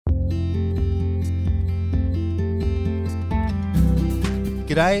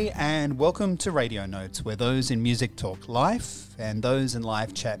G'day and welcome to Radio Notes, where those in music talk life and those in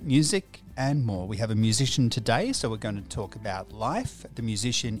live chat music and more. We have a musician today, so we're going to talk about life. The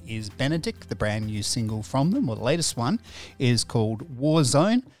musician is Benedict. The brand new single from them, or the latest one, is called War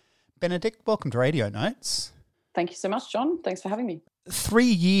Zone. Benedict, welcome to Radio Notes. Thank you so much, John. Thanks for having me. 3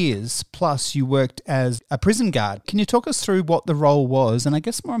 years plus you worked as a prison guard. Can you talk us through what the role was and I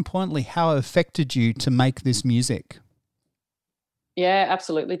guess more importantly, how it affected you to make this music? Yeah,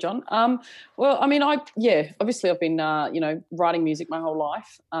 absolutely, John. Obviously I've been, writing music my whole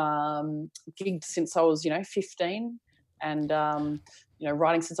life, gigged since I was, 15 and,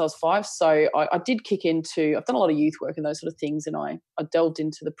 writing since I was 5. So I did kick into, I've done a lot of youth work and those sort of things, and I delved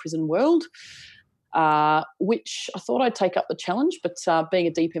into the prison world, which I thought I'd take up the challenge, but being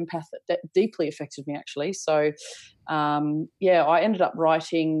a deep empath, that deeply affected me actually. So, I ended up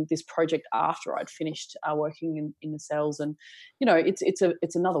writing this project after I'd finished working in the cells, and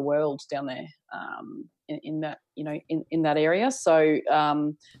it's another world down there in that area. So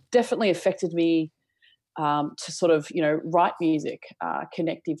definitely affected me to sort of write music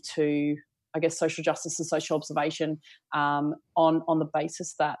connective to, I guess, social justice and social observation on the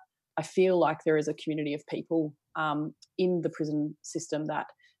basis that I feel like there is a community of people in the prison system that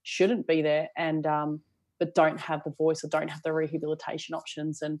shouldn't be there and but don't have the voice or don't have the rehabilitation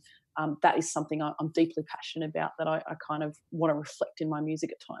options. And that is something I'm deeply passionate about, that I kind of want to reflect in my music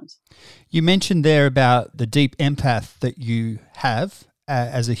at times. You mentioned there about the deep empath that you have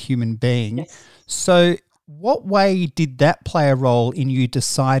as a human being. Yes. So what way did that play a role in you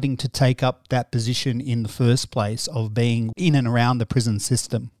deciding to take up that position in the first place of being in and around the prison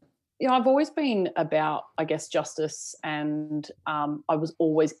system? I've always been about, I guess, justice, and I was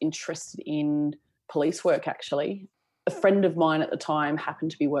always interested in police work, actually. A friend of mine at the time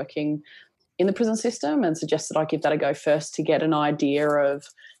happened to be working in the prison system and suggested I give that a go first to get an idea of,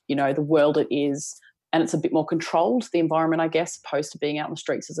 the world it is. And it's a bit more controlled, the environment, I guess, opposed to being out in the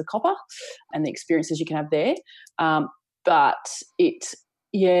streets as a copper and the experiences you can have there. But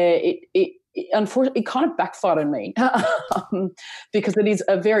unfortunately, it kind of backfired on me because it is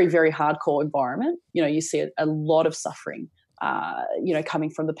a very, very hardcore environment. You see a lot of suffering,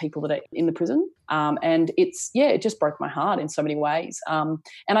 coming from the people that are in the prison. And it just broke my heart in so many ways. And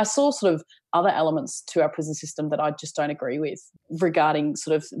I saw sort of other elements to our prison system that I just don't agree with regarding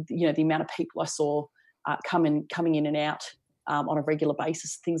sort of, the amount of people I saw coming in and out on a regular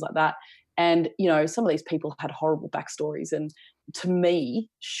basis, things like that. And, some of these people had horrible backstories and to me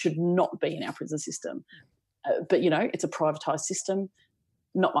should not be in our prison system. But, it's a privatised system,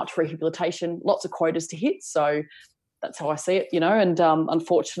 not much rehabilitation, lots of quotas to hit. So that's how I see it, and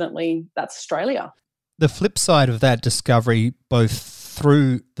unfortunately that's Australia. The flip side of that discovery, both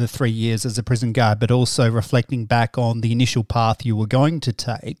through the 3 years as a prison guard, but also reflecting back on the initial path you were going to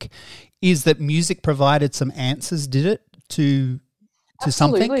take, is that music provided some answers, did it, to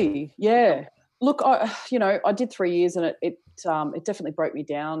something? Absolutely, yeah. Look, I did 3 years and it definitely broke me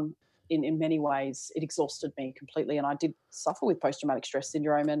down in many ways. It exhausted me completely, and I did suffer with post-traumatic stress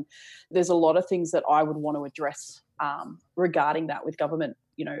syndrome, and there's a lot of things that I would want to address regarding that with government,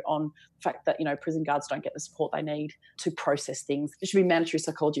 on the fact that, prison guards don't get the support they need to process things. There should be mandatory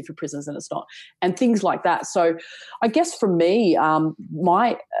psychology for prisoners and it's not, and things like that. So I guess for me,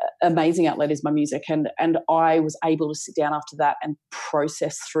 my amazing outlet is my music, and I was able to sit down after that and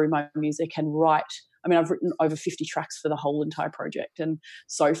process through my music and write. I mean, I've written over 50 tracks for the whole entire project and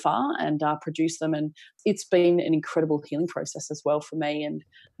so far, and produced them. And it's been an incredible healing process as well for me. And,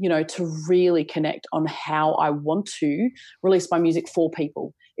 to really connect on how I want to release my music for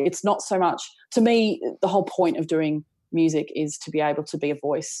people. It's not so much, to me, the whole point of doing music is to be able to be a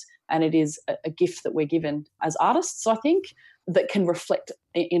voice. And it is a gift that we're given as artists, I think, that can reflect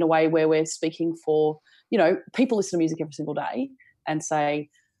in a way where we're speaking for, people listen to music every single day and say,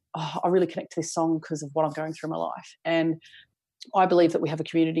 oh, I really connect to this song because of what I'm going through in my life. And I believe that we have a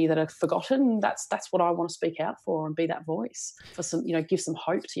community that are forgotten. That's what I want to speak out for and be that voice for some, give some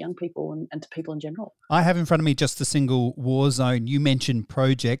hope to young people and to people in general. I have in front of me just the single War Zone. You mentioned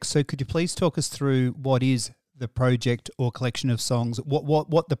projects, so could you please talk us through what is the project or collection of songs?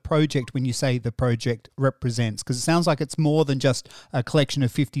 What the project, when you say the project, represents? Because it sounds like it's more than just a collection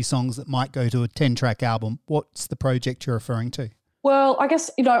of 50 songs that might go to a 10-track album. What's the project you're referring to? Well, I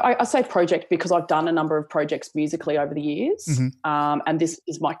guess, I say project because I've done a number of projects musically over the years. Mm-hmm. And this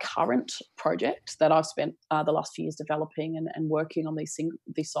is my current project that I've spent the last few years developing and working on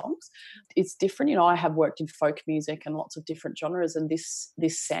these songs. It's different. I have worked in folk music and lots of different genres, and this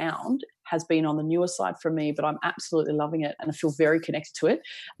sound has been on the newer side for me, but I'm absolutely loving it and I feel very connected to it.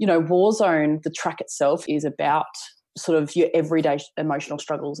 Warzone, the track itself is about sort of your everyday emotional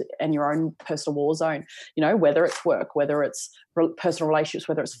struggles and your own personal war zone, whether it's work, whether it's personal relationships,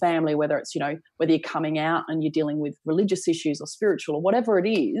 whether it's family, whether it's, whether you're coming out and you're dealing with religious issues or spiritual or whatever it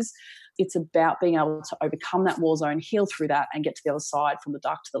is. It's about being able to overcome that war zone, heal through that, and get to the other side from the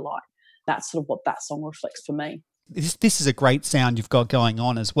dark to the light. That's sort of what that song reflects for me. This is a great sound you've got going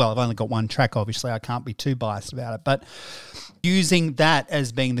on as well. I've only got one track, obviously. I can't be too biased about it. But using that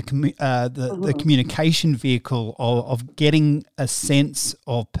as being the communication vehicle of getting a sense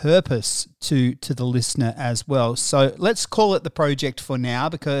of purpose to the listener as well. So let's call it the project for now,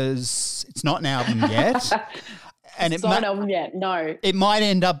 because it's not an album yet. And it's not an album yet, no. It might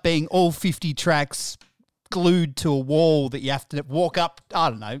end up being all 50 tracks glued to a wall that you have to walk up, I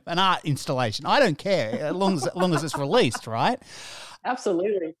don't know, an art installation. I don't care, as long as it's released, right?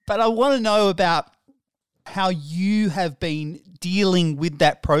 Absolutely. But I want to know about how you have been dealing with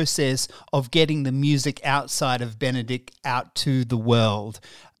that process of getting the music outside of Benedict out to the world,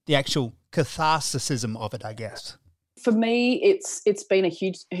 the actual catharsism of it, I guess. For me, it's been a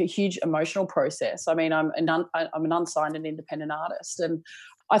huge emotional process. I mean, I'm an unsigned and independent artist, and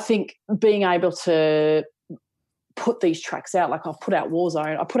I think being able to put these tracks out, like I've put out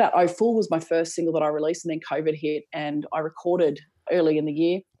Warzone. I put out Oh Fool was my first single that I released, and then COVID hit, and I recorded early in the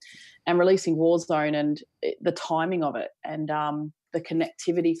year. And releasing Warzone and the timing of it and the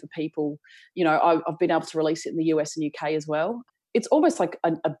connectivity for people, I've been able to release it in the US and UK as well. It's almost like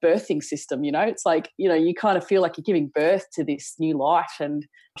a birthing system, It's like, you kind of feel like you're giving birth to this new life and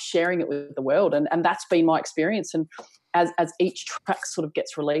sharing it with the world. And that's been my experience. And as each track sort of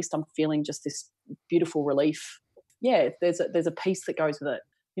gets released, I'm feeling just this beautiful relief. Yeah, there's a piece that goes with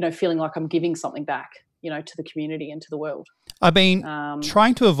it, feeling like I'm giving something back, to the community and to the world. I've been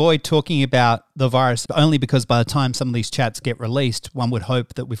trying to avoid talking about the virus only because by the time some of these chats get released, one would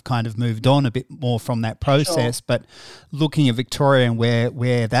hope that we've kind of moved on a bit more from that process. Sure. But looking at Victoria and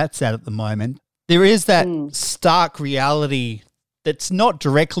where that's at the moment, there is that stark reality that's not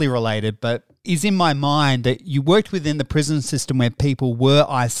directly related, but is in my mind that you worked within the prison system where people were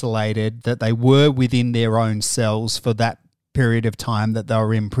isolated, that they were within their own cells for that period of time that they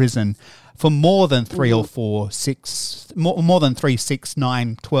were in prison for more than 3 or 4, 6, more than 3, 6,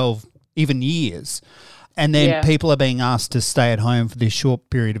 9, 12, even years. And then people are being asked to stay at home for this short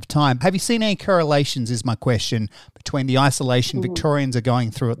period of time. Have you seen any correlations, is my question, between the isolation Victorians are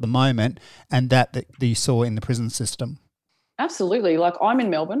going through at the moment and that you saw in the prison system? Absolutely. Like, I'm in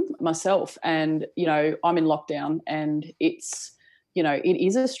Melbourne myself, and, I'm in lockdown, and it's, it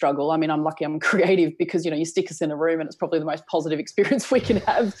is a struggle. I mean, I'm lucky I'm creative because, you stick us in a room and it's probably the most positive experience we can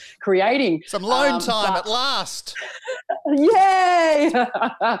have creating. Some alone time at last. Yay!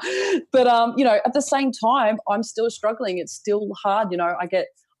 But, at the same time, I'm still struggling. It's still hard.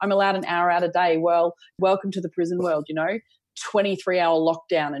 I'm allowed an hour out a day. Well, welcome to the prison world, 23-hour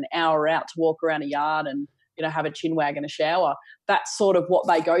lockdown, an hour out to walk around a yard and, have a chin wag and a shower. That's sort of what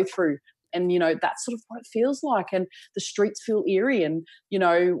they go through. And, that's sort of what it feels like. And the streets feel eerie, and,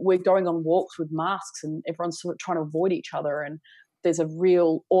 we're going on walks with masks and everyone's sort of trying to avoid each other. And there's a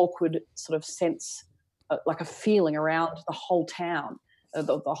real awkward sort of sense, like a feeling around the whole town,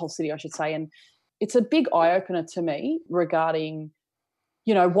 the whole city, I should say. And it's a big eye-opener to me regarding,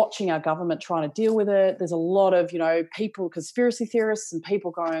 watching our government trying to deal with it. There's a lot of, people, conspiracy theorists and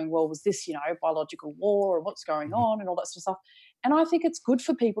people going, well, was this, biological war, or what's going on, and all that sort of stuff. And I think it's good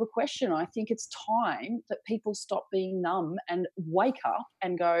for people to question. I think it's time that people stop being numb and wake up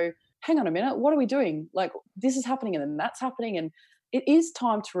and go, hang on a minute, what are we doing? Like, this is happening and then that's happening. And it is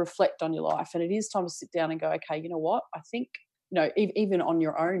time to reflect on your life, and it is time to sit down and go, okay, you know what? I think, even on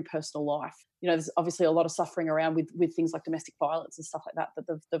your own personal life, there's obviously a lot of suffering around with things like domestic violence and stuff like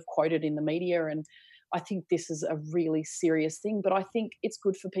that they've quoted in the media. And I think this is a really serious thing. But I think it's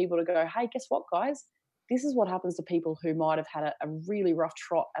good for people to go, hey, guess what, guys? This is what happens to people who might have had a really rough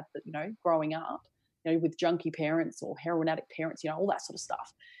trot at growing up, with junkie parents or heroin addict parents, all that sort of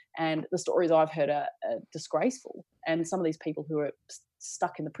stuff. And the stories I've heard are disgraceful. And some of these people who are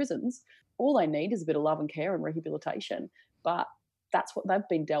stuck in the prisons, all they need is a bit of love and care and rehabilitation. But that's what they've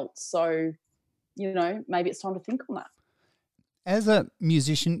been dealt. So, maybe it's time to think on that. As a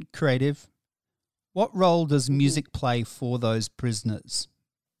musician, creative, what role does music play for those prisoners?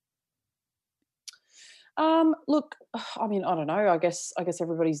 Look, I mean, I don't know. I guess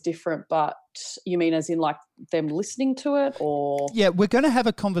everybody's different, but you mean as in like them listening to it, or? Yeah, we're going to have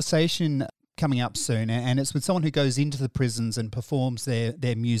a conversation coming up soon, and it's with someone who goes into the prisons and performs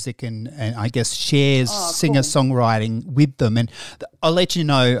their music and I guess shares singer-songwriting with them. And I'll let you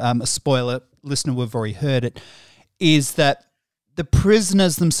know, a spoiler, listener, we've already heard it, is that the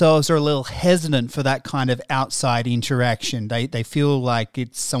prisoners themselves are a little hesitant for that kind of outside interaction. They feel like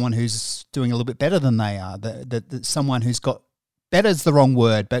it's someone who's doing a little bit better than they are, that someone who's got, better is the wrong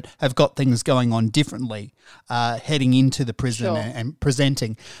word, but have got things going on differently heading into the prison Sure. and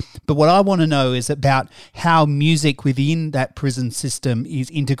presenting. But what I want to know is about how music within that prison system is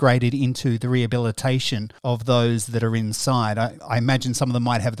integrated into the rehabilitation of those that are inside. I imagine some of them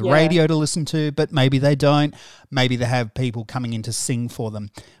might have the radio to listen to, but maybe they don't. Maybe they have people coming in to sing for them.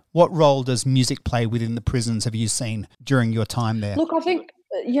 What role does music play within the prisons have you seen during your time there? Look, I think,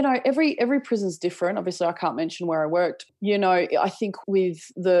 every prison's different. Obviously, I can't mention where I worked. I think with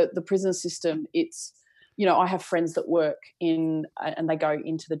the prison system, it's, I have friends that work in and they go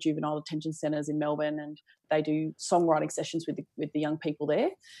into the juvenile detention centres in Melbourne, and they do songwriting sessions with the young people there.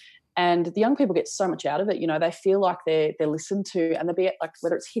 And the young people get so much out of it. They feel like they're listened to, and they'll be like,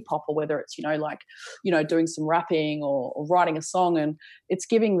 whether it's hip hop or whether it's, doing some rapping or writing a song, and it's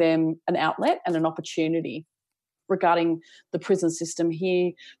giving them an outlet and an opportunity. Regarding the prison system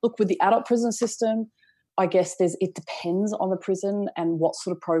here, look, with the adult prison system, I guess it depends on the prison and what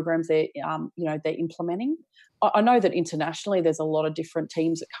sort of programs they're implementing. I know that internationally there's a lot of different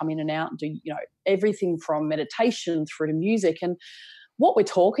teams that come in and out and do, everything from meditation through to music. And what we're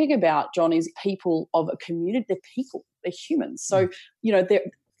talking about, John, is people of a community. They're people, they're humans. So,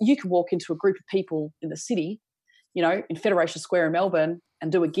 you can walk into a group of people in the city, in Federation Square in Melbourne,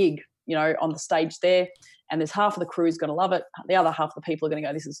 and do a gig, on the stage there, and there's half of the crew is going to love it. The other half of the people are going to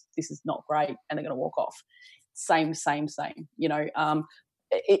go, this is not great, and they're going to walk off. Same.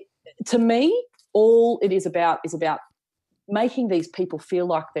 To me, all it is about making these people feel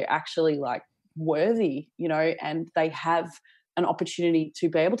like they're actually like worthy, and they have an opportunity to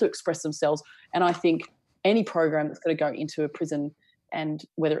be able to express themselves. And I think any program that's going to go into a prison, and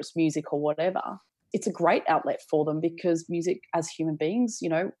whether it's music or whatever, it's a great outlet for them, because music, as human beings,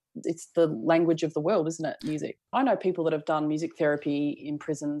 it's the language of the world, isn't it, music? I know people that have done music therapy in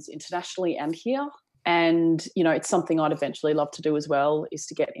prisons internationally and here, and, it's something I'd eventually love to do as well, is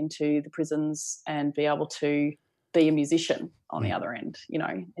to get into the prisons and be able to be a musician on the other end,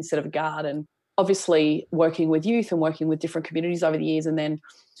 instead of a guard. And obviously working with youth and working with different communities over the years, and then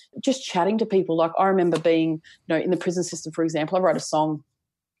just chatting to people. Like, I remember being, in the prison system, for example, I wrote a song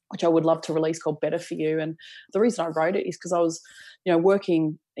which I would love to release called Better For You. And the reason I wrote it is because I was,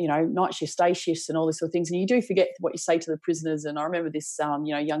 working, night shifts, day shifts and all these sort of things. And you do forget what you say to the prisoners. And I remember this,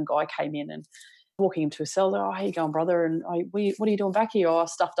 young guy came in and walking into a cell. Oh, how you going, brother? And what are you doing back here? Oh,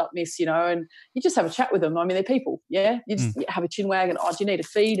 stuffed up, miss, and you just have a chat with them. I mean, they're people, yeah? You just have a chin wag and, do you need a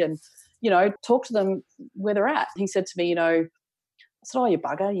feed? And, talk to them where they're at. He said to me, I said, oh, you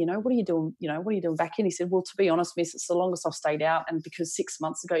bugger, what are you doing? What are you doing back in? He said, well, to be honest, miss, it's the longest I've stayed out. And because 6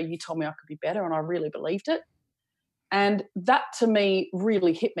 months ago you told me I could be better, and I really believed it. And that to me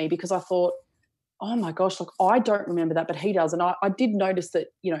really hit me, because I thought, oh my gosh, look, I don't remember that, but he does. And I did notice that,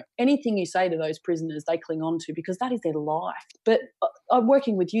 anything you say to those prisoners, they cling on to, because that is their life. But I'm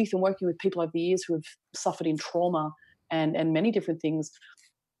working with youth and working with people over the years who have suffered in trauma and many different things.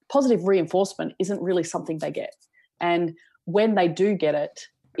 Positive reinforcement isn't really something they get. And when they do get it,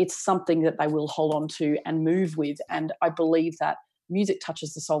 it's something that they will hold on to and move with. And I believe that music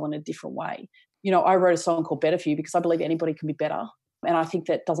touches the soul in a different way. I wrote a song called Better For You because I believe anybody can be better. And I think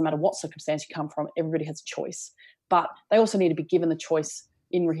that doesn't matter what circumstance you come from, everybody has a choice. But they also need to be given the choice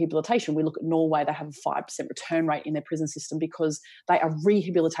in rehabilitation. We look at Norway, they have a 5% return rate in their prison system because they are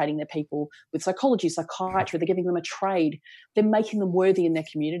rehabilitating their people with psychology, psychiatry. They're giving them a trade. They're making them worthy in their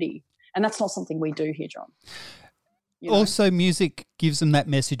community. And that's not something we do here, John. Also, music gives them that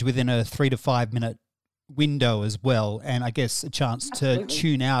message within a 3 to 5 minute window as well, and I guess a chance to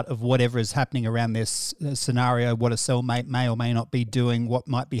tune out of whatever is happening around this scenario, what a cellmate may or may not be doing, what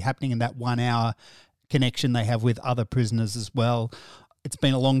might be happening in that 1 hour connection they have with other prisoners as well. It's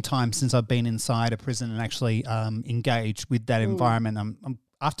been a long time since I've been inside a prison and actually engaged with that environment. I'm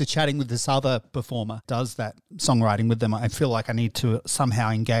after chatting with this other performer, does that songwriting with them, I feel like I need to somehow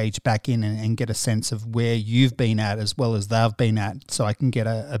engage back in and get a sense of where you've been at as well as they've been at, so I can get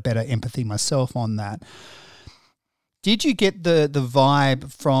a better empathy myself on that. Did you get the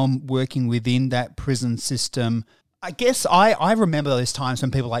vibe from working within that prison system? I guess I remember those times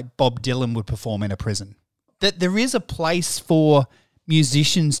when people like Bob Dylan would perform in a prison, that there is a place for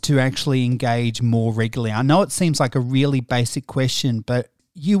musicians to actually engage more regularly. I know it seems like a really basic question, but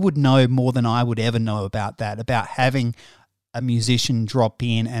you would know more than I would ever know about that, about having a musician drop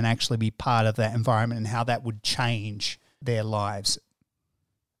in and actually be part of that environment and how that would change their lives.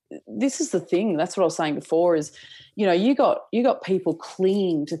 This is the thing. That's what I was saying before is, you got people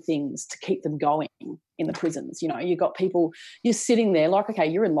clinging to things to keep them going in the prisons. You know, you've got people, you're sitting there like, okay,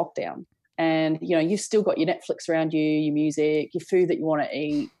 you're in lockdown and, you know, you've still got your Netflix around you, your music, your food that you want to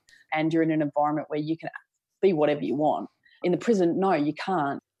eat, and you're in an environment where you can be whatever you want. In the prison, no, you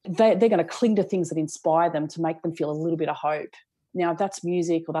can't. They're going to cling to things that inspire them to make them feel a little bit of hope. Now, if that's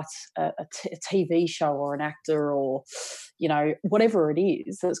music or that's a TV show or an actor or, you know, whatever it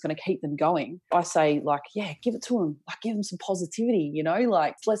is that's going to keep them going, I say, like, yeah, give it to them. Like, give them some positivity, you know,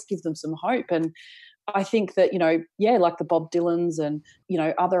 like, let's give them some hope. And I think that, you know, yeah, like the Bob Dylans and, you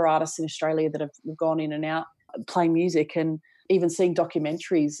know, other artists in Australia that have gone in and out playing music, and even seeing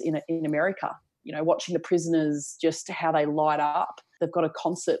documentaries in America, you know, watching the prisoners, just how they light up. They've got a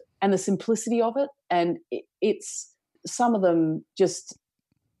concert and the simplicity of it. And it's, some of them it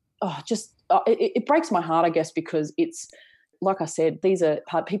breaks my heart, I guess, because it's, like I said, these are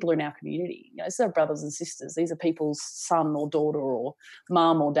people in our community. You know, these are brothers and sisters. These are people's son or daughter or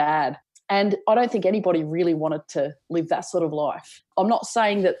mum or dad. And I don't think anybody really wanted to live that sort of life. I'm not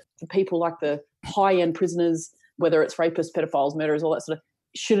saying that the people like the high-end prisoners, whether it's rapists, pedophiles, murderers, all that sort of,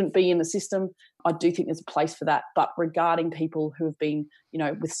 shouldn't be in the system. I do think there's a place for that. But regarding people who have been, you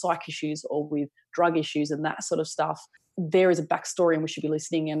know, with psych issues or with drug issues and that sort of stuff, there is a backstory and we should be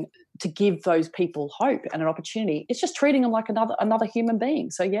listening, and to give those people hope and an opportunity. It's just treating them like another human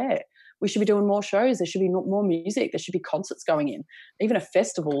being. So, yeah, we should be doing more shows. There should be more music. There should be concerts going in, even a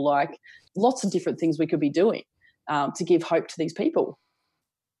festival, like lots of different things we could be doing to give hope to these people.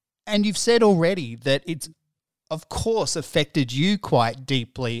 And you've said already that it's, of course, affected you quite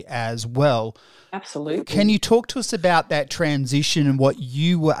deeply as well. Absolutely. Can you talk to us about that transition and what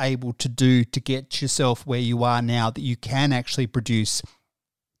you were able to do to get yourself where you are now, that you can actually produce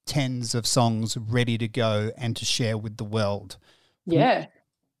tens of songs ready to go and to share with the world? Yeah.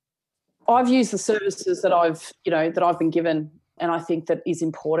 I've used the services that I've been given, and I think that is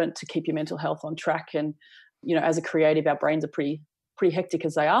important to keep your mental health on track. And, you know, as a creative, our brains are pretty hectic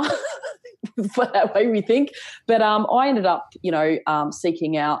as they are. But that way we think. But I ended up, you know,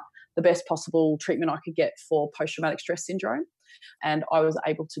 seeking out the best possible treatment I could get for post-traumatic stress syndrome. And I was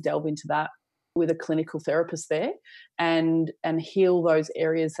able to delve into that with a clinical therapist there and heal those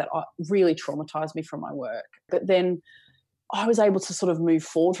areas that really traumatized me from my work. But then I was able to sort of move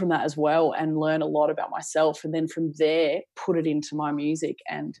forward from that as well and learn a lot about myself. And then from there, put it into my music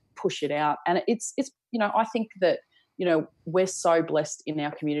and push it out. And it's you know, I think that, you know, we're so blessed in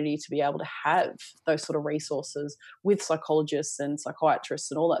our community to be able to have those sort of resources with psychologists and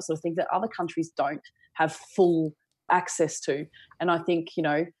psychiatrists and all that sort of thing that other countries don't have full access to. And I think, you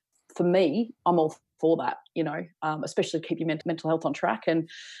know, for me, I'm all for that, you know, especially keep your mental health on track. And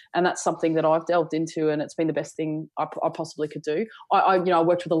that's something that I've delved into, and it's been the best thing I possibly could do. I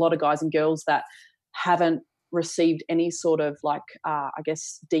worked with a lot of guys and girls that haven't received any sort of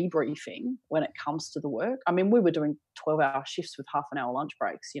debriefing when it comes to the work. I mean, we were doing 12-hour shifts with half-an-hour lunch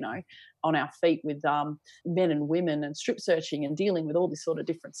breaks, you know, on our feet with men and women and strip searching and dealing with all this sort of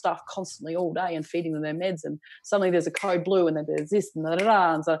different stuff constantly all day and feeding them their meds. And suddenly there's a code blue and then there's this and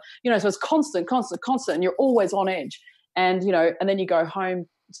da-da-da. And so, you know, so it's constant, and you're always on edge. And, you know, and then you go home,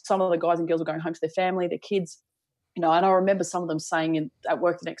 some of the guys and girls are going home to their family, their kids, you know, and I remember some of them saying at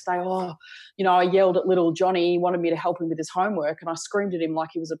work the next day, oh, you know, I yelled at little Johnny. He wanted me to help him with his homework, and I screamed at him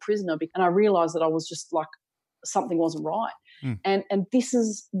like he was a prisoner. And I realised that I was just like, something wasn't right. And this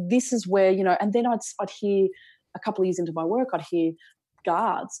is where, you know, and then I'd hear, a couple of years into my work, I'd hear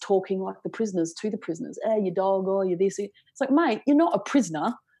guards talking like the prisoners to the prisoners. Hey, you dog, oh, you this. It's like, mate, you're not a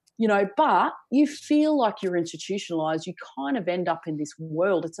prisoner, you know, but you feel like you're institutionalised. You kind of end up in this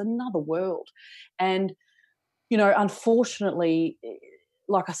world. It's another world. And you know, unfortunately,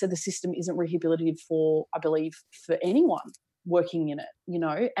 like I said, the system isn't rehabilitative for, I believe, for anyone working in it, you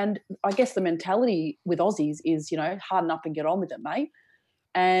know. And I guess the mentality with Aussies is, you know, harden up and get on with it, mate.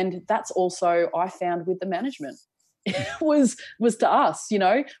 And that's also, I found, with the management was to us, you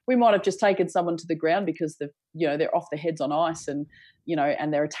know. We might have just taken someone to the ground because they're off their heads on ice and, you know,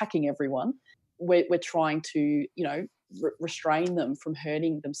 and they're attacking everyone. We're trying to, you know, restrain them from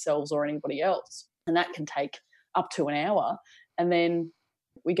hurting themselves or anybody else. And that can take up to an hour, and then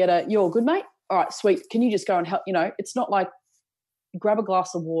we get you're good, mate? All right, sweet. Can you just go and help? You know, it's not like grab a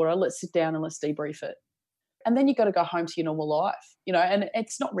glass of water, let's sit down and let's debrief it. And then you got to go home to your normal life, you know, and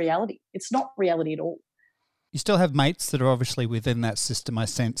it's not reality. It's not reality at all. You still have mates that are obviously within that system, I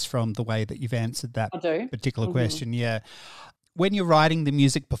sense, from the way that you've answered that particular question. Yeah. When you're writing the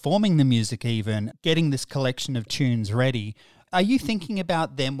music, performing the music even, getting this collection of tunes ready, are you thinking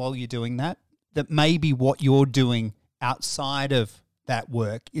about them while you're doing that? That maybe what you're doing outside of that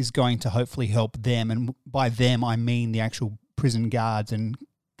work is going to hopefully help them. And by them, I mean the actual prison guards and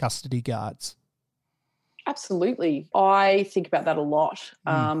custody guards. Absolutely. I think about that a lot.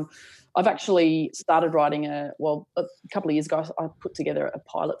 I've actually started writing a couple of years ago, I put together a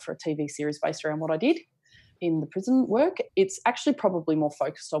pilot for a TV series based around what I did in the prison work. It's actually probably more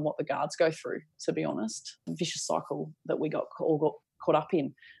focused on what the guards go through, to be honest. Vicious cycle that we got caught up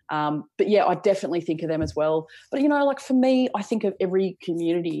in. But yeah, I definitely think of them as well. But, like for me, I think of every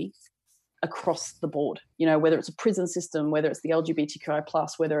community across the board, whether it's a prison system, whether it's the LGBTQI+,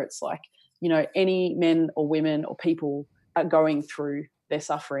 whether it's like, any men or women or people are going through their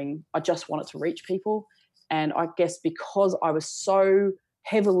suffering. I just want it to reach people. And I guess because I was so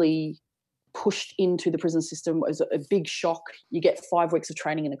heavily pushed into the prison system, it was a big shock. You get 5 weeks of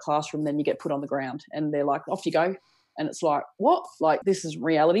training in a classroom, then you get put on the ground and they're like, off you go. And it's like, what? Like, this is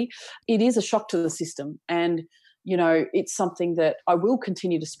reality. It is a shock to the system. And, it's something that I will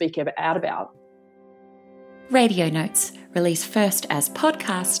continue to speak out about. Radio Notes, released first as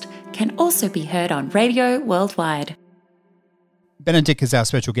podcast, can also be heard on radio worldwide. Benedict is our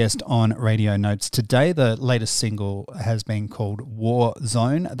special guest on Radio Notes today. The latest single has been called War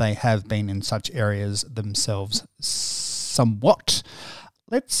Zone. They have been in such areas themselves somewhat.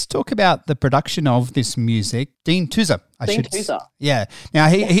 Let's talk about the production of this music. Dean Tusa. Dean Tusa. Yeah. Now,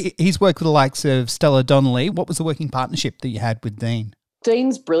 he's worked with the likes of Stella Donnelly. What was the working partnership that you had with Dean?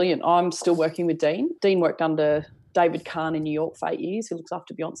 Dean's brilliant. I'm still working with Dean. Dean worked under David Kahn in New York for 8 years, who looks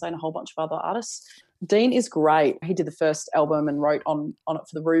after Beyonce and a whole bunch of other artists. Dean is great. He did the first album and wrote on it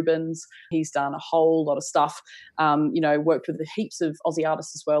for the Rubens. He's done a whole lot of stuff, worked with heaps of Aussie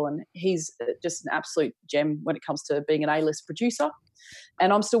artists as well. And he's just an absolute gem when it comes to being an A-list producer.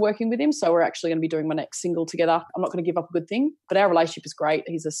 And I'm still working with him. So we're actually going to be doing my next single together. I'm not going to give up a good thing, but our relationship is great.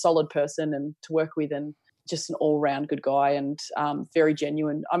 He's a solid person and to work with, and just an all-round good guy, and very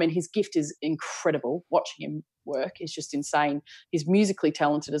genuine. I mean, his gift is incredible. Watching him work is just insane. He's musically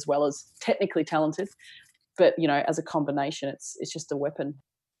talented as well as technically talented, but as a combination, it's just a weapon.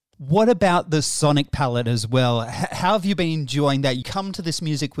 What about the sonic palette as well? How have you been enjoying that? You come to this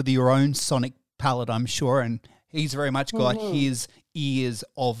music with your own sonic palette, I'm sure, and he's very much got his ears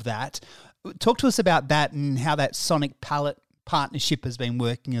of that. Talk to us about that and how that sonic palette partnership has been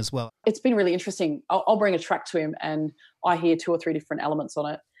working as well. It's been really interesting. I'll bring a track to him and I hear 2 or 3 different elements on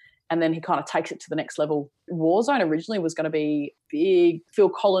it, and then he kind of takes it to the next level. Warzone originally was going to be big Phil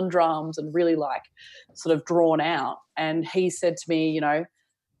Collins drums and really like sort of drawn out, and he said to me,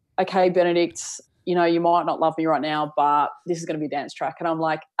 okay, Benedict, you might not love me right now, but this is going to be a dance track. And I'm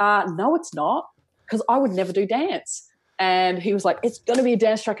like, no, it's not, because I would never do dance. And he was like, it's going to be a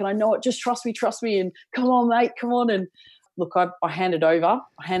dance track and I know it, just trust me, and come on, mate, come on. And look, I handed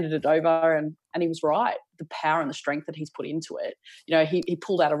it over and he was right. The power and the strength that he's put into it. He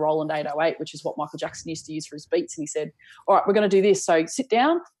pulled out a Roland 808, which is what Michael Jackson used to use for his beats. And he said, all right, we're going to do this. So sit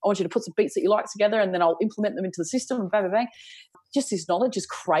down. I want you to put some beats that you like together, and then I'll implement them into the system, and bang, bang, bang. Just his knowledge is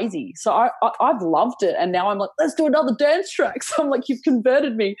crazy. So I've loved it. And now I'm like, let's do another dance track. So I'm like, you've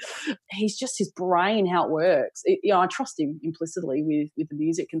converted me. He's just his brain, how it works. I trust him implicitly with the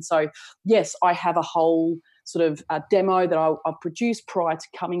music. And so, yes, I have a whole sort of demo that I produced prior to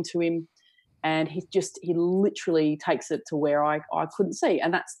coming to him. And he literally takes it to where I couldn't see.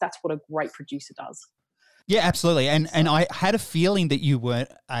 And that's what a great producer does. Yeah, absolutely. And I had a feeling that you weren't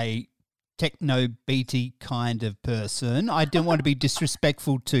a techno beaty kind of person. I didn't want to be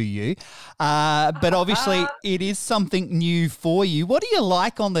disrespectful to you, but obviously it is something new for you. What do you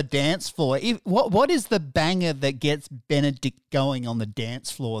like on the dance floor? What is the banger that gets Benedict going on the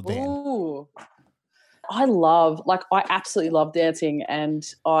dance floor then? Ooh. I absolutely love dancing, and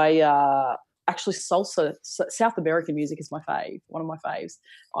I actually salsa, South American music is my fave, one of my faves.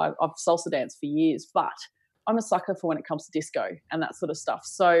 I've salsa danced for years, but I'm a sucker for when it comes to disco and that sort of stuff.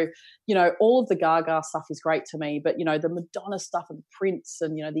 So, all of the Gaga stuff is great to me, but, the Madonna stuff and Prince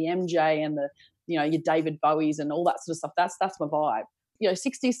and, the MJ and the, your David Bowies and all that sort of stuff, that's my vibe.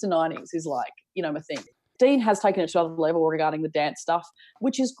 60s to 90s is like, my thing. Dean has taken it to another level regarding the dance stuff,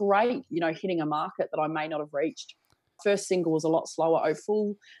 which is great, hitting a market that I may not have reached. First single was a lot slower, Oh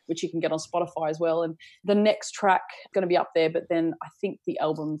Fool, which you can get on Spotify as well. And the next track is going to be up there, but then I think the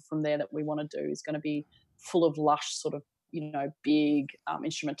album from there that we want to do is going to be full of lush sort of, big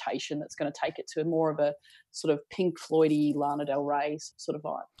instrumentation that's going to take it to more of a sort of Pink Floyd-y, Lana Del Rey sort of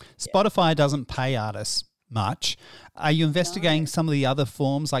vibe. Spotify doesn't pay artists much. Are you investigating some of the other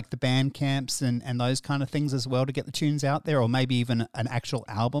forms like the band camps and those kind of things as well to get the tunes out there, or maybe even an actual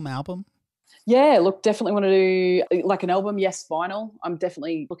album? Yeah, look, definitely want to do like an album. Yes, vinyl. I'm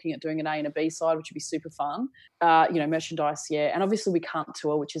definitely looking at doing an A and a B side, which would be super fun. Merchandise, yeah. And obviously we can't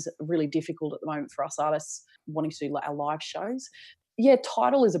tour, which is really difficult at the moment for us artists wanting to do our live shows. yeah,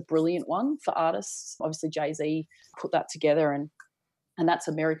 Tidal is a brilliant one for artists. Obviously, Jay-Z put that together, and that's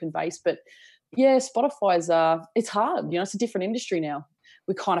American-based. But, yeah, Spotify's it's hard. You know, it's a different industry now.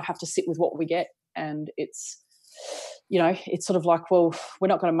 We kind of have to sit with what we get, and it's, you know, it's sort of like, well, we're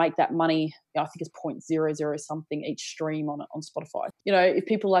not going to make that money. I think it's 0.00 something each stream on Spotify. You know, if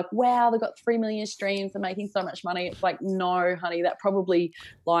people are like, wow, they've got 3 million streams, they're making so much money. It's like, no, honey, that probably,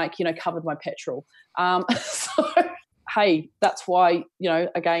 like, you know, covered my petrol. So, hey, that's why, you know,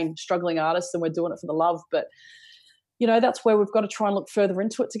 again, struggling artists, and we're doing it for the love. But, you know, that's where we've got to try and look further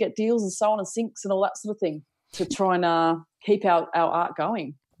into it to get deals and so on, and syncs and all that sort of thing, to try and keep our art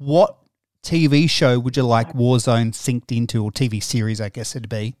going. What TV show would you like Warzone synced into, or TV series, I guess it'd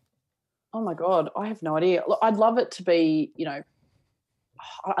be? Oh, my God, I have no idea. Look, I'd love it to be, you know,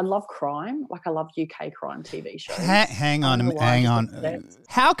 I love crime. Like, I love UK crime TV shows. Hang on.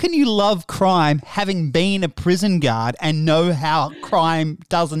 How can you love crime having been a prison guard and know how crime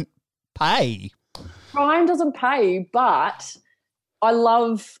doesn't pay? Crime doesn't pay, but I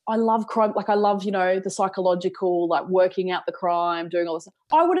love crime. Like, I love, you know, the psychological, like, working out the crime, doing all this.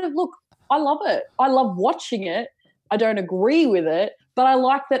 I love it. I love watching it. I don't agree with it, but I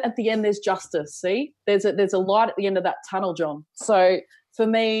like that at the end there's justice. See, there's a light at the end of that tunnel, John. So for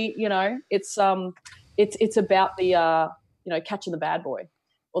me, you know, it's about the you know, catching the bad boy,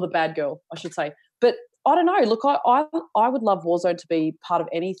 or the bad girl, I should say. But I don't know. Look, I would love Warzone to be part of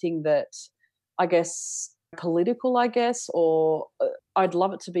anything that, I guess, political, I guess, or I'd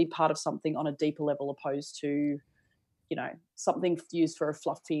love it to be part of something on a deeper level, opposed to, you know, something used for a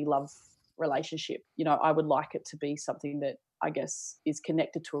fluffy love relationship. You know, I would like it to be something that, I guess, is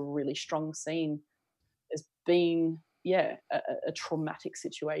connected to a really strong scene as being, yeah, a traumatic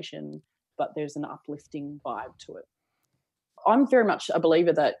situation, but there's an uplifting vibe to it. I'm very much a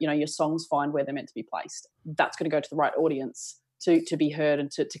believer that, you know, your songs find where they're meant to be placed. That's going to go to the right audience to be heard and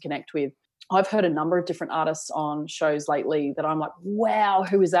to connect with. I've heard a number of different artists on shows lately that I'm like, wow,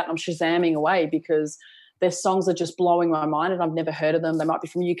 who is that? And I'm shazamming away because their songs are just blowing my mind, and I've never heard of them. They might be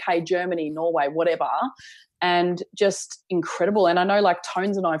from UK, Germany, Norway, whatever, and just incredible. And I know, like,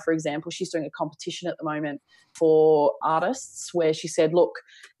 Tones and I, for example, she's doing a competition at the moment for artists where she said, look,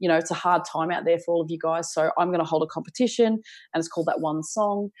 you know, it's a hard time out there for all of you guys, so I'm going to hold a competition, and it's called That One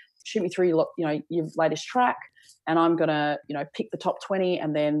Song. Shoot me through your latest track, and I'm going to, you know, pick the top 20,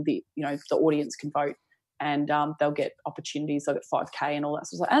 and then the audience can vote, and they'll get opportunities. They'll get 5K and all that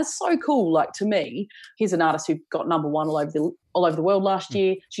sort of stuff. And it's so cool. Like, to me, here's an artist who got number one all over the world last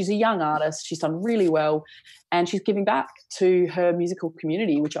year. She's a young artist. She's done really well, and she's giving back to her musical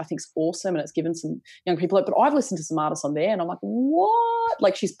community, which I think is awesome. And it's given some young people hope. But I've listened to some artists on there, and I'm like, what?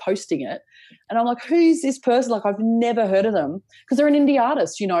 Like, she's posting it, and I'm like, who's this person? Like, I've never heard of them, because they're an indie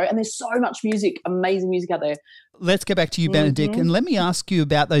artist, you know. And there's so much music, amazing music out there. Let's go back to you, Benedict, and let me ask you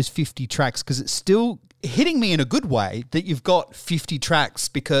about those 50 tracks, because it's still hitting me in a good way that you've got 50 tracks,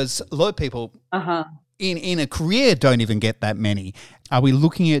 because a lot of people in a career don't even get that many. Are we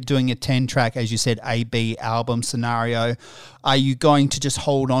looking at doing a 10-track, as you said, A-B album scenario? Are you going to just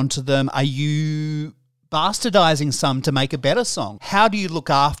hold on to them? Are you bastardizing some to make a better song? How do you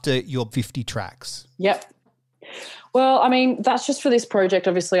look after your 50 tracks? Yep. Well, I mean, that's just for this project.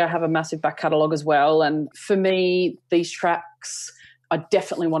 Obviously, I have a massive back catalogue as well. And for me, these tracks, I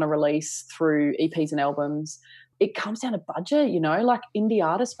definitely want to release through EPs and albums. It comes down to budget, you know, like indie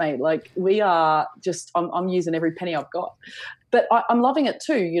artists, mate. Like, we are just, I'm using every penny I've got. But I'm loving it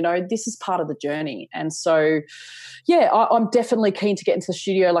too, you know. This is part of the journey. And so, yeah, I'm definitely keen to get into the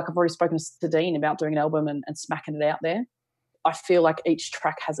studio. Like, I've already spoken to Dean about doing an album and smacking it out there. I feel like each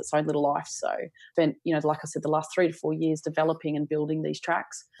track has its own little life. So then, you know, like I said, the last 3 to 4 years developing and building these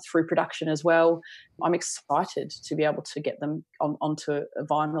tracks through production as well. I'm excited to be able to get them onto a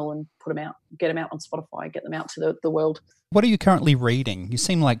vinyl and put them out, get them out on Spotify, get them out to the world. What are you currently reading? You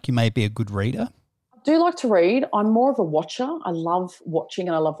seem like you may be a good reader. I do like to read. I'm more of a watcher. I love watching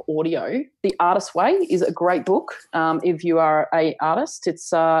and I love audio. The Artist's Way is a great book. If you are an artist,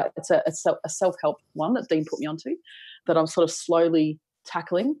 it's a self-help one that Dean put me onto, that I'm sort of slowly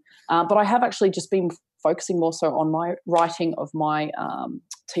tackling. But I have actually just been focusing more so on my writing of my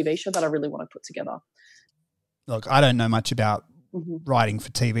TV show that I really want to put together. Look, I don't know much about writing for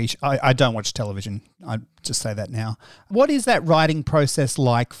TV. I don't watch television. I just say that now. What is that writing process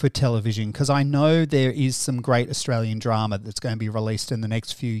like for television? Because I know there is some great Australian drama that's going to be released in the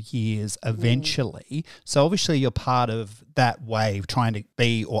next few years eventually. So obviously you're part of that wave, trying to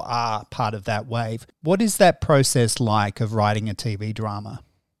be or are part of that wave. What is that process like of writing a TV drama?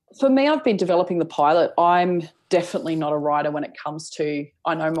 For me, I've been developing the pilot. I'm definitely not a writer when it comes to,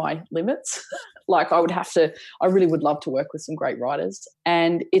 I know my limits. Like I really would love to work with some great writers.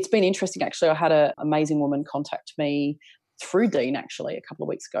 And it's been interesting, actually. I had an amazing woman contact me through Dean, actually, a couple of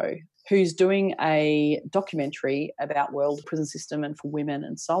weeks ago, who's doing a documentary about world prison system and for women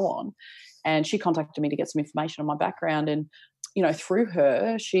and so on. And she contacted me to get some information on my background. And, you know, through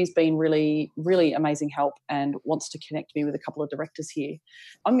her, she's been really, really amazing help and wants to connect me with a couple of directors here.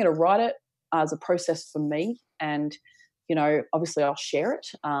 I'm going to write it as a process for me, and, you know, obviously I'll share it,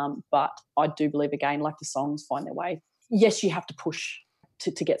 but I do believe, again, like the songs find their way. Yes, you have to push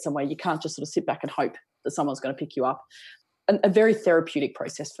to get somewhere. You can't just sort of sit back and hope that someone's going to pick you up. A very therapeutic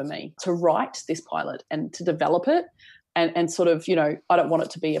process for me to write this pilot and to develop it, and sort of, you know, I don't want it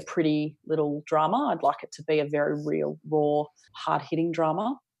to be a pretty little drama. I'd like it to be a very real, raw, hard-hitting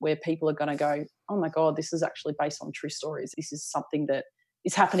drama where people are going to go, oh, my God, this is actually based on true stories. This is something that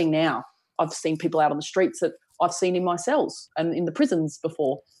is happening now. I've seen people out on the streets that I've seen in my cells and in the prisons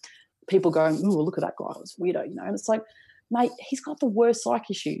before, people going, ooh, look at that guy, it's weirdo, you know. And it's like, mate, he's got the worst psych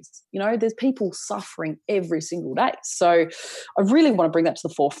issues. You know, there's people suffering every single day. So I really want to bring that to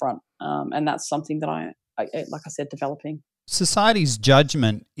the forefront, and that's something that I, like I said, developing. Society's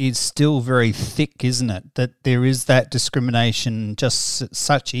judgment is still very thick, isn't it? That there is that discrimination, just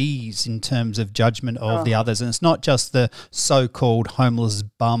such ease in terms of judgment of the others. And it's not just the so-called homeless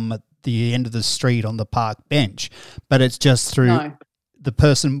bum at the end of the street on the park bench, but it's just through the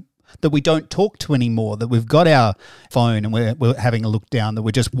person that we don't talk to anymore, that we've got our phone and we're having a look down, that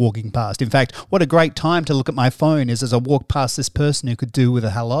we're just walking past. In fact, what a great time to look at my phone is as I walk past this person who could do with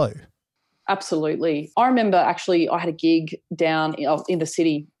a hello. Absolutely. I remember, actually, I had a gig down in the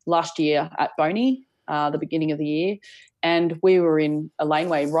city last year at Boney, the beginning of the year, and we were in a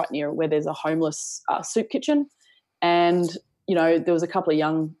laneway right near where there's a homeless soup kitchen, and, you know, there was a couple of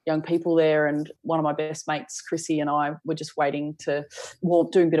young people there, and one of my best mates, Chrissy, and I were just waiting to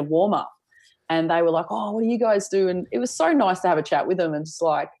doing a bit of warm-up, and they were like, oh, what do you guys do? And it was so nice to have a chat with them and just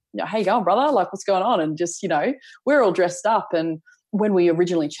like, you know, how you going, brother? Like, what's going on? And just, you know, we're all dressed up, and when we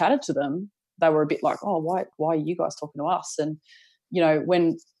originally chatted to them, they were a bit like, oh, why are you guys talking to us? And, you know,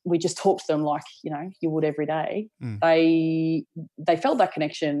 when we just talked to them like, you know, you would every day, they felt that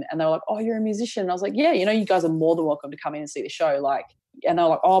connection, and they were like, oh, you're a musician. And I was like, yeah, you know, you guys are more than welcome to come in and see the show. Like, and they were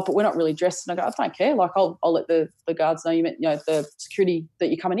like, oh, but we're not really dressed. And I go, I don't care. Like, I'll let the guards know the security that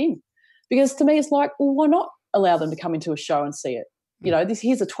you're coming in. Because to me, it's like, well, why not allow them to come into a show and see it? You know,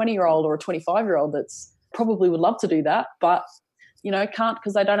 here's a 20-year-old or a 25-year-old that's probably would love to do that, but, you know, can't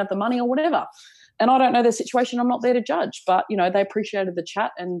because they don't have the money or whatever. And I don't know their situation. I'm not there to judge, but, you know, they appreciated the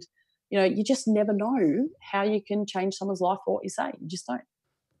chat, and, you know, you just never know how you can change someone's life for what you say. You just don't.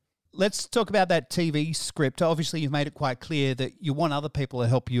 Let's talk about that TV script. Obviously, you've made it quite clear that you want other people to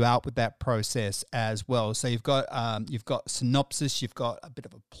help you out with that process as well. So you've got synopsis, you've got a bit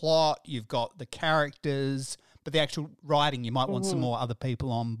of a plot, you've got the characters, but the actual writing, you might want some more other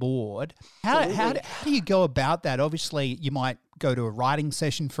people on board. How do you go about that? Obviously, you might go to a writing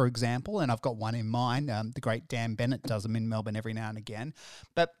session, for example, and I've got one in mind. The great Dan Bennett does them in Melbourne every now and again.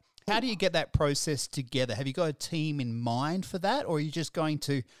 But how do you get that process together? Have you got a team in mind for that, or are you just going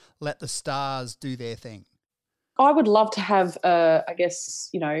to let the stars do their thing? I would love to have, I guess,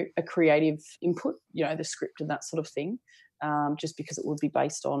 you know, a creative input, you know, the script and that sort of thing. Just because it would be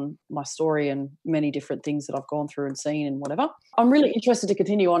based on my story and many different things that I've gone through and seen and whatever. I'm really interested to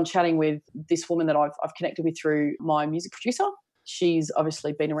continue on chatting with this woman that I've connected with through my music producer. She's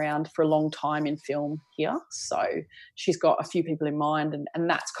obviously been around for a long time in film here, so she's got a few people in mind, and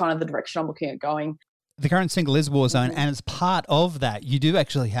that's kind of the direction I'm looking at going. The current single is Warzone, and as part of that, you do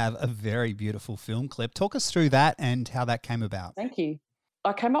actually have a very beautiful film clip. Talk us through that and how that came about. Thank you.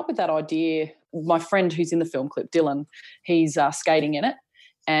 I came up with that idea. My friend who's in the film clip, Dylan, he's skating in it,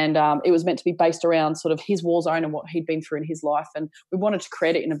 and it was meant to be based around sort of his war zone and what he'd been through in his life, and we wanted to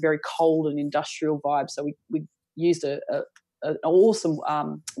create it in a very cold and industrial vibe, so we used an awesome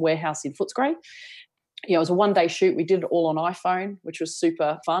warehouse in Footscray. You know, it was a one-day shoot. We did it all on iPhone, which was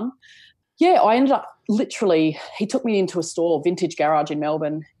super fun. Yeah, I ended up literally, he took me into a store, Vintage Garage in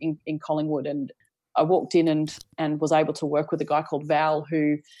Melbourne in Collingwood, and I walked in and was able to work with a guy called Val,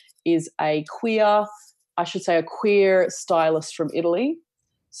 who is a queer stylist from Italy.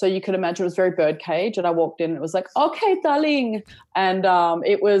 So you could imagine it was very birdcage, and I walked in and it was like, okay, darling. And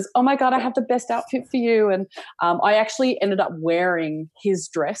it was, oh my God, I have the best outfit for you. And I actually ended up wearing his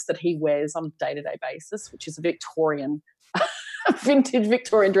dress that he wears on a day-to-day basis, which is a Victorian, vintage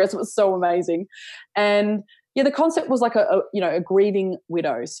Victorian dress. It was so amazing. And yeah, the concept was like a grieving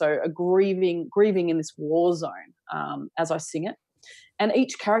widow. So a grieving in this war zone as I sing it. And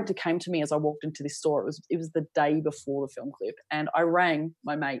each character came to me as I walked into this store. It was the day before the film clip. And I rang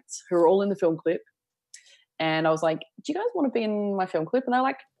my mates who are all in the film clip. And I was like, do you guys want to be in my film clip? And they're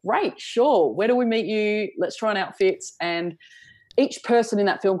like, great, sure. Where do we meet you? Let's try on outfits. And each person in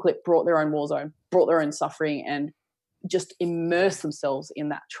that film clip brought their own war zone, brought their own suffering, and just immersed themselves in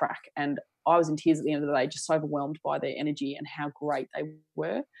that track. And I was in tears at the end of the day, just so overwhelmed by their energy and how great they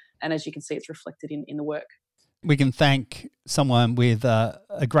were. And as you can see, it's reflected in the work. We can thank someone with a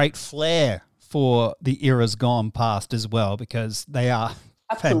great flair for the eras gone past as well, because they are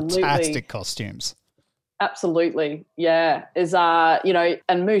fantastic costumes. Absolutely. Yeah.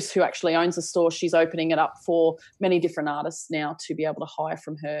 And Moose, who actually owns the store, she's opening it up for many different artists now to be able to hire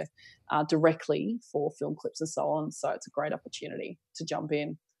from her directly for film clips and so on. So it's a great opportunity to jump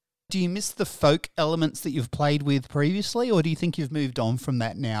in. Do you miss the folk elements that you've played with previously, or do you think you've moved on from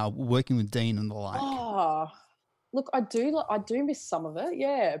that now, working with Dean and the like? Oh, look, I do miss some of it,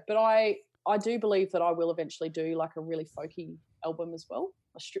 yeah. But I do believe that I will eventually do like a really folky album as well,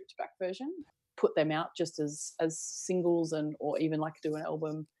 a stripped back version. Put them out just as singles or even like do an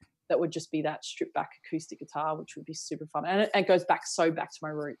album that would just be that stripped back acoustic guitar, which would be super fun. And it goes back to my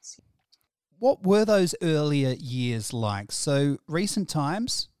roots. What were those earlier years like? So recent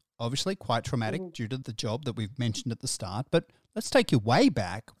times, obviously quite traumatic due to the job that we've mentioned at the start, but let's take you way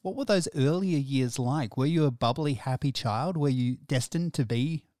back. What were those earlier years like? Were you a bubbly, happy child? Were you destined to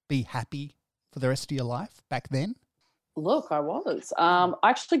be happy for the rest of your life back then? Look, I was. I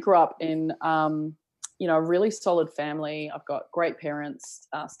actually grew up in, a really solid family. I've got great parents,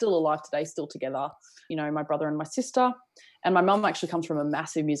 still alive today, still together. My brother and my sister. And my mum actually comes from a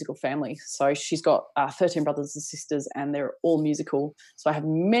massive musical family. So she's got 13 brothers and sisters, and they're all musical. So I have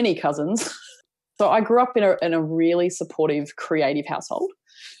many cousins. So I grew up in a really supportive, creative household.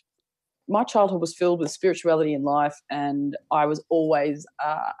 My childhood was filled with spirituality in life, and I was always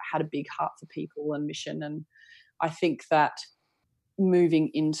had a big heart for people and mission. And I think that moving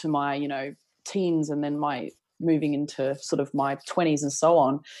into my, teens and then moving into sort of my 20s and so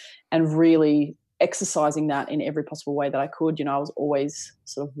on, and really exercising that in every possible way that I could, I was always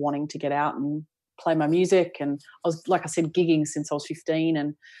sort of wanting to get out and play my music. And I was, like I said, gigging since I was 15.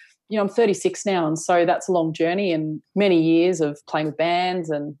 And, I'm 36 now. And so that's a long journey and many years of playing with bands.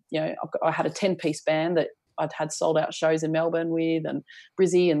 And, I had a 10-piece band that I'd had sold out shows in Melbourne with, and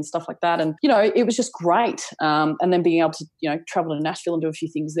Brizzy and stuff like that. And, it was just great. And then being able to, travel to Nashville and do a few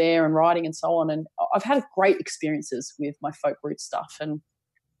things there and writing and so on. And I've had great experiences with my folk root stuff and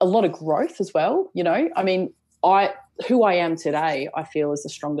a lot of growth as well. Who I am today, I feel is the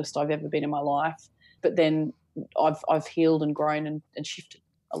strongest I've ever been in my life. But then I've healed and grown and shifted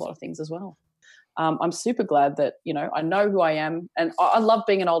a lot of things as well. I'm super glad that, I know who I am, and I love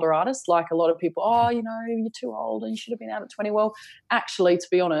being an older artist. Like a lot of people, you're too old and you should have been out at 20. Well, actually, to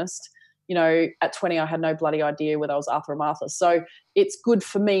be honest, at 20, I had no bloody idea whether I was Arthur or Martha. So it's good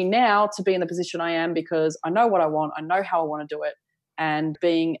for me now to be in the position I am because I know what I want. I know how I want to do it. And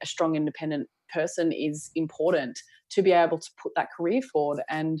being a strong, independent person is important to be able to put that career forward.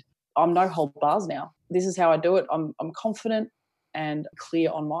 And I'm no hold bars now. This is how I do it. I'm confident and clear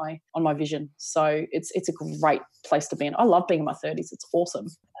on my vision. So it's a great place to be in. I love being in my 30s. It's awesome.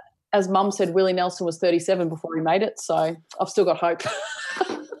 As Mum said, Willie Nelson was 37 before he made it. So I've still got hope.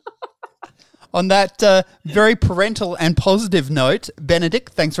 On that very parental and positive note,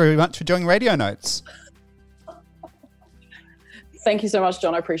 Benedict, thanks very much for joining Radio Notes. Thank you so much,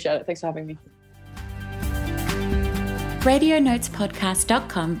 John. I appreciate it. Thanks for having me.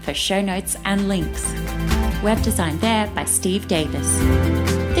 RadioNotesPodcast.com for show notes and links. Web design there by Steve Davis.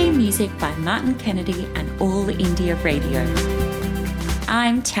 Theme music by Martin Kennedy and All India Radio.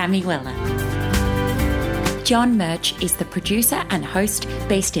 I'm Tammy Weller. John Murch is the producer and host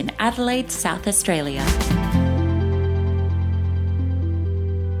based in Adelaide, South Australia.